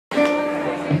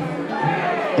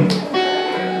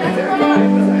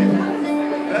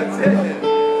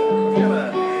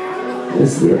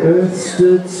As the earth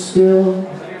stood still,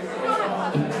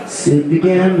 Sid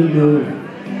began to move.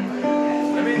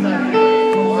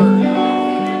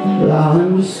 But I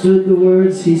understood the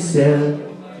words he said,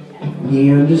 and he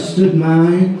understood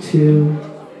mine too.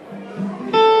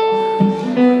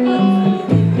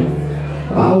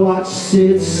 I watched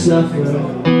Sid suffer,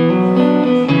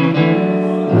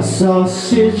 I saw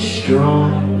Sid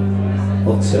strong.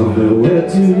 Oh, tell me, where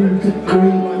do the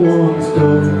great ones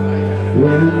go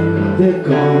when they're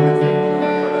gone?